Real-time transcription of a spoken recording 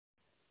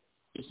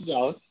This is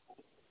Alex.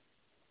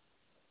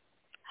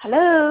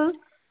 Hello.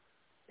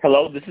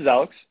 Hello, this is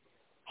Alex.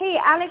 Hey,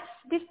 Alex,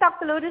 this is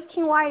Dr. Lotus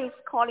King Weiss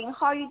calling.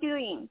 How are you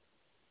doing?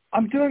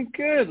 I'm doing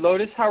good,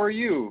 Lotus. How are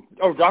you?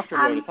 Oh, Dr.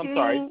 Lotus. I'm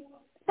sorry.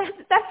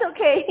 That's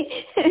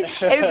okay.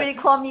 Everybody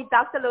call me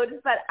Dr. Lotus,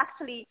 but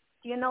actually,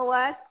 do you know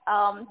what?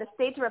 The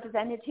state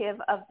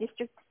representative of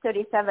District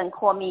 37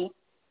 called me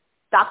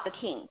Dr.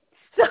 King.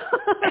 So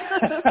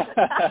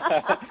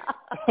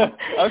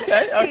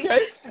okay. I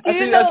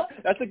think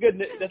that's a good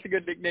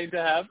nickname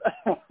to have.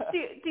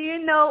 do you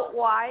know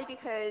why?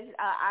 Because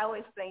I will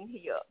explain to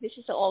you. This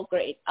is all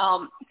great.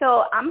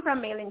 So I'm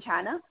from mainland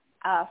China,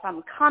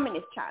 from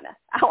communist China.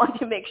 I want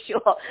to make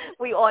sure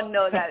we all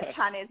know that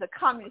China is a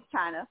communist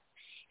China.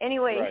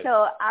 Anyway, right.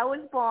 So I was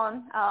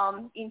born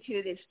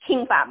into this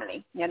King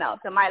family,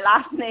 So my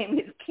last name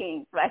is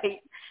King,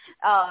 right?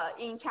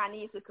 In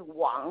Chinese, it's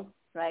Wang,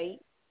 right?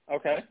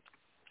 Okay.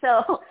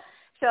 But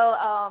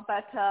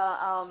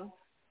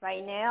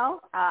right now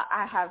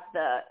I have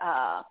the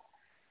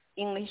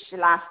English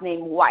last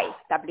name Weiss,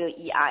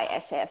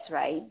 W-E-I-S-S,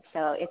 right?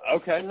 So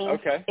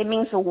it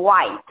means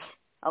white,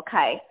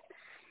 okay?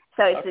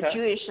 So it's a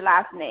Jewish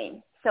last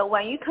name. So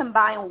when you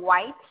combine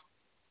white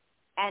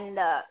and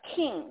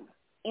king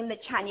in the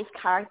Chinese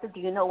character,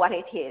 do you know what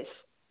it is?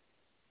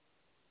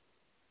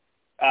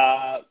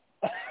 I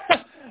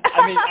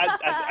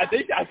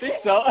think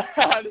so.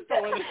 I just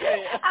don't want to say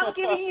it. I'm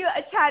giving you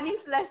a Chinese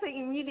lesson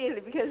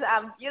immediately because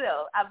I'm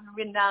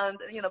renowned,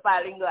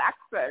 bilingual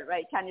expert,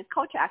 right? Chinese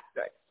culture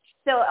expert.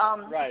 So,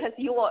 right. Because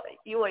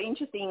you were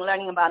interested in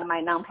learning about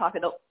my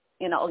nonprofit,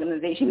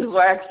 organization's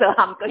work, so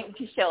I'm going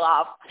to show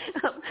off.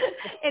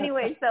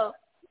 Anyway, so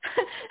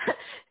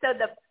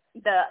the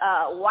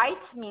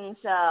white means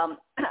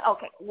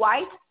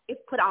white is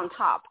put on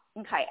top,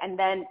 okay, and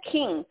then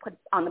king put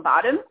on the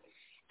bottom.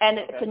 And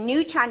it's a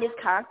new Chinese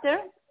character,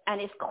 and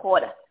it's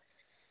called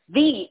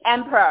the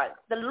Emperor,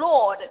 the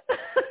Lord.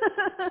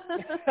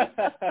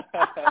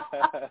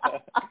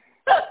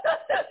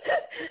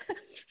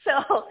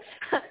 So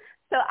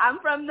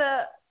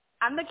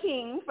I'm the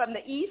king from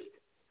the east.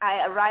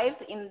 I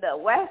arrived in the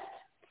west,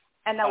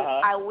 and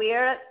I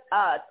wear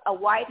a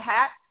white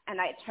hat,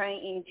 and I turn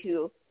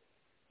into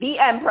the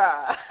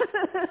Emperor.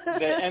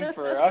 The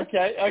Emperor.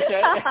 Okay.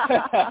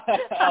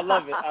 I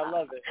love it.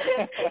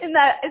 Isn't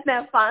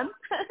that fun?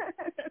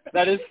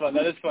 That is fun.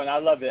 I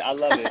love it.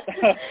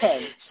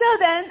 So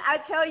then I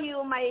tell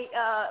you my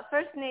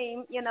first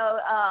name,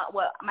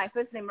 my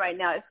first name right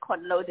now is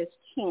called Lotus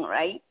King,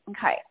 right?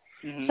 Okay.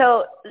 Mm-hmm.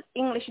 So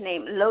English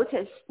name,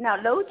 Lotus. Now,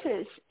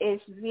 Lotus is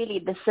really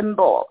the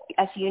symbol,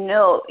 as you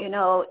know, in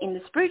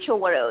the spiritual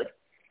world,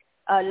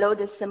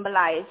 Lotus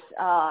symbolize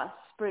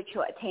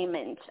spiritual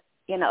attainment,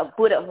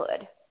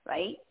 Buddhahood,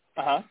 right?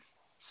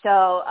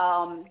 So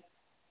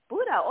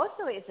Buddha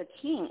also is a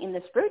king in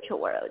the spiritual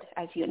world,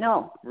 as you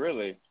know.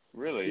 Really,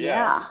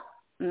 yeah.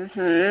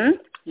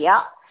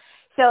 Yeah.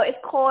 So it's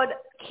called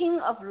King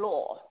of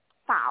Law,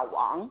 Fa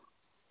Wang.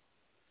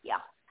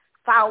 Yeah.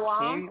 Fa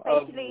Wang,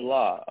 basically. King of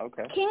Law,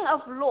 okay. King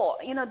of Law,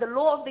 the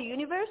law of the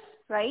universe,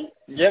 right?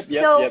 Yep.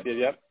 The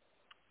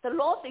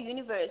law of the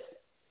universe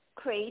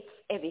creates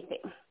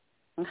everything.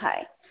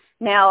 Okay.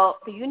 Now,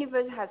 the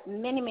universe has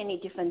many, many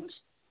different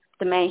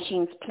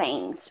dimensions,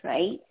 planes,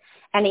 right?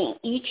 And in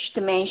each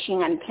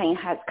dimension and plane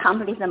has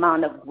countless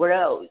amount of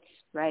worlds,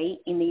 right,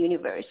 in the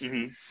universe.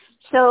 Mm-hmm.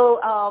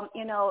 So,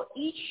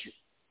 each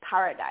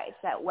paradise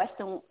that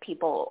Western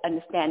people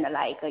understand,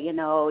 like,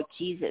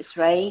 Jesus,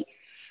 right?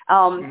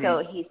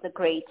 So he's the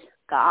great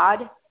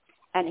God,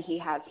 and he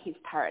has his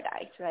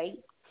paradise, right?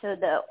 So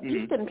the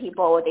Eastern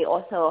people, they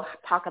also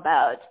talk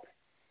about,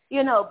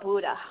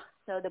 Buddha.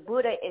 So the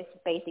Buddha is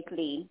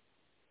basically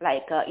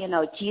like,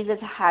 Jesus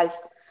has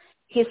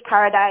his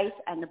paradise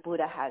and the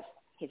Buddha has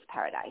his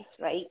paradise,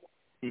 right?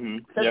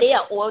 Mm-hmm. So they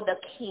are all the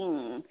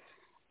king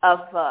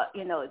of,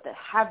 the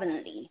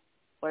heavenly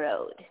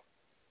world,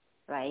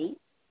 right?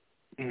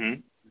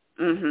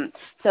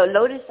 So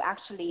Lotus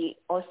actually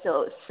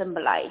also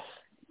symbolize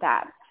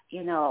that,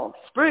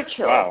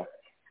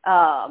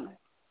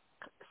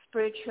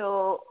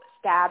 spiritual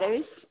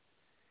status,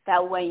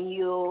 that when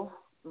you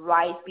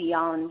rise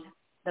beyond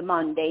the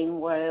mundane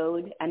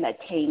world and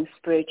attain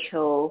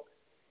spiritual,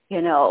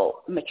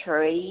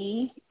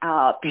 maturity,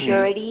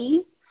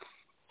 purity,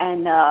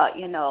 and,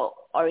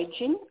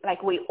 origin. Like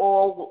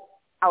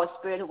our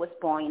spirit was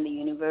born in the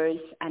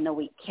universe, and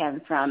we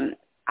came from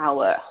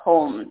our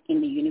home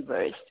in the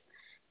universe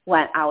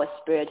when our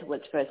spirit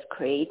was first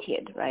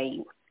created,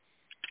 right?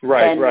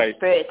 Right. The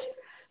spirit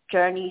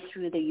journey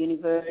through the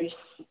universe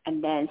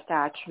and then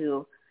start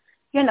to,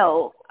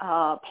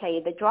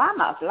 play the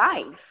drama of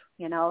life,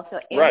 So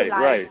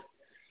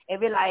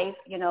every life,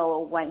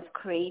 once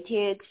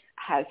created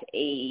has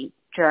a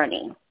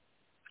journey.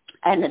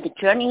 And the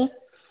journey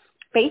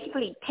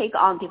basically take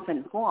on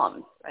different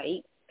forms,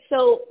 right?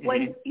 So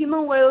when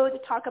human world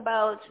talk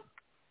about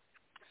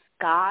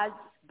gods,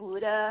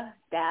 Buddha,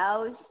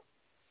 Tao's,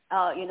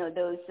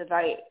 those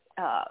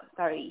are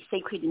very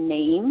sacred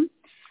names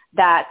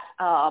that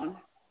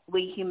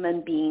we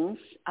human beings,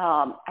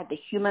 at the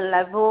human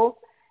level,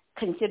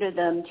 consider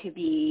them to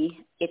be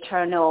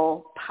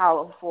eternal,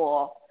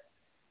 powerful,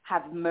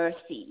 have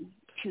mercy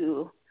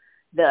to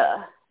the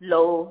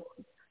low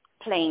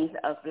planes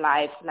of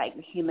life, like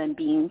human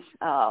beings,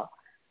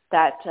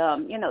 that,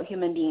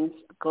 human beings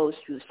go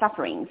through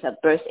sufferings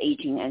of birth,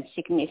 aging, and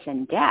sickness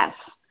and death.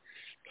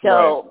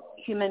 So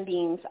human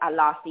beings are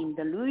lost in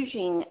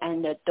delusion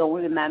and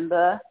don't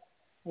remember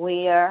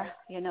where,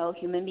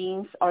 human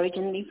beings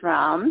originally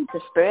from, the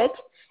spirit,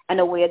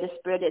 and where the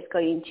spirit is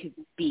going to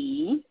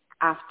be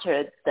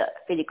after the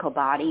physical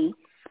body,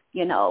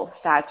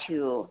 start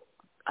to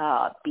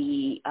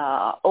be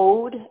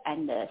old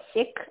and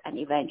sick and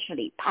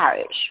eventually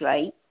perish,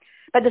 right?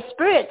 But the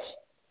spirit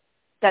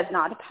does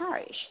not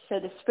perish. So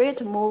the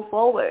spirit move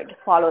forward,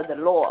 follow the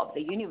law of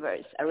the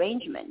universe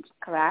arrangement,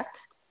 correct?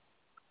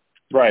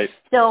 Right.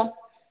 So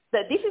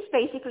this is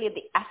basically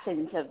the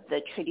essence of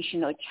the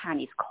traditional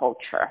Chinese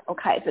culture.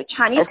 Okay, so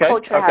Chinese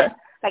culture has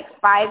like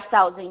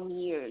 5,000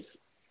 years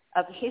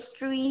of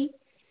history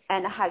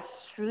and has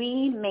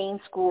three main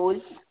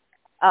schools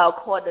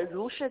called the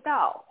Ru Shi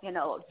Dao.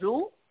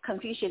 Ru,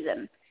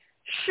 Confucianism,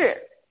 Shi,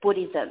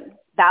 Buddhism,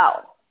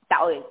 Dao,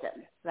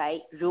 Taoism,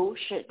 right? Ru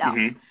Shi Dao.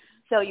 Mm-hmm.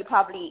 So you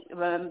probably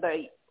remember,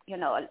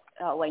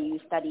 when you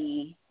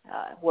study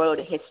world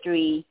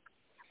history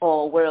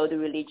or world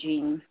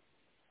religion,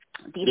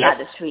 these are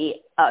the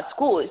three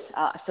schools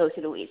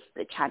associated with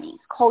the Chinese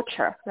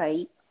culture,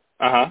 right?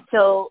 Uh-huh.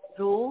 So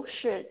Ru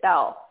Shi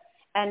Dao.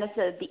 And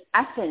so the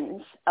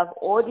essence of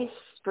all these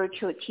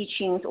spiritual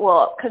teachings,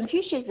 or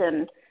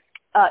Confucianism,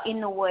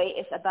 in a way,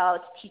 is about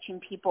teaching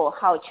people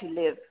how to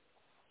live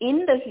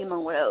in the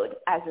human world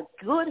as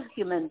a good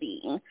human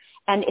being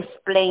and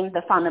explain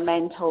the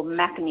fundamental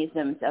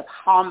mechanisms of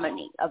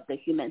harmony of the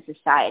human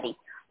society.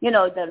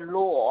 The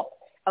law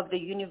of the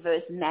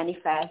universe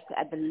manifests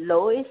at the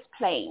lowest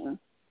plane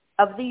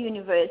of the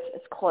universe.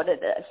 Is called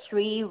the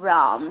three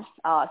realms,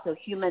 so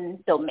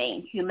human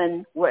domain,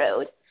 human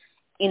world.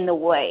 In a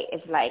way,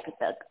 it's like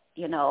the,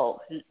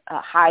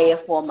 a higher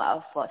form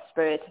of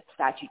spirit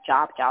start to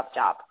job,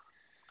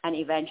 and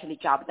eventually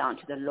drop down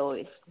to the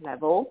lowest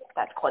level.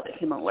 That's called the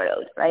human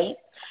world, right?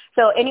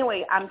 So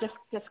anyway, I'm just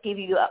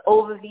giving you an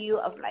overview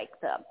of like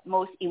the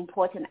most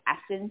important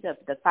essence of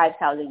the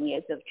 5,000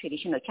 years of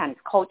traditional Chinese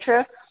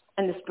culture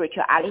and the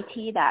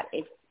spirituality that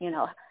is,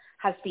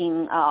 has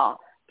been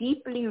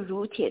deeply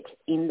rooted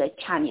in the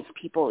Chinese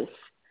people's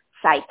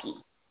psyche.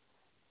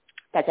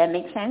 Does that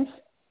make sense?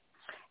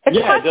 It's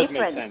quite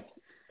different. Make sense.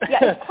 Yeah,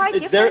 it's quite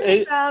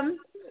different from...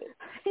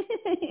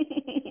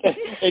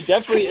 It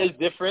definitely is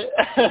different,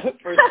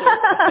 for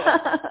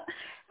sure.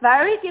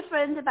 Very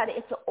different, but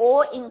it's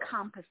all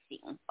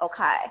encompassing.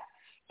 Okay,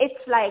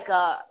 it's like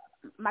a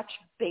much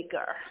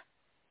bigger.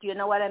 Do you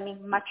know what I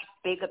mean? Much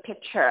bigger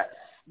picture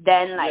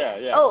than like,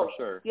 for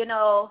sure.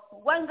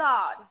 One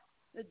God,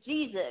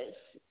 Jesus.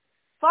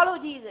 Follow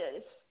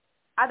Jesus,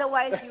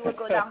 otherwise you will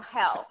go down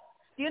hell.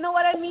 Do you know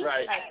what I mean?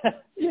 Right. Like,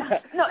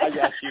 No, I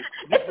got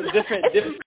you. Different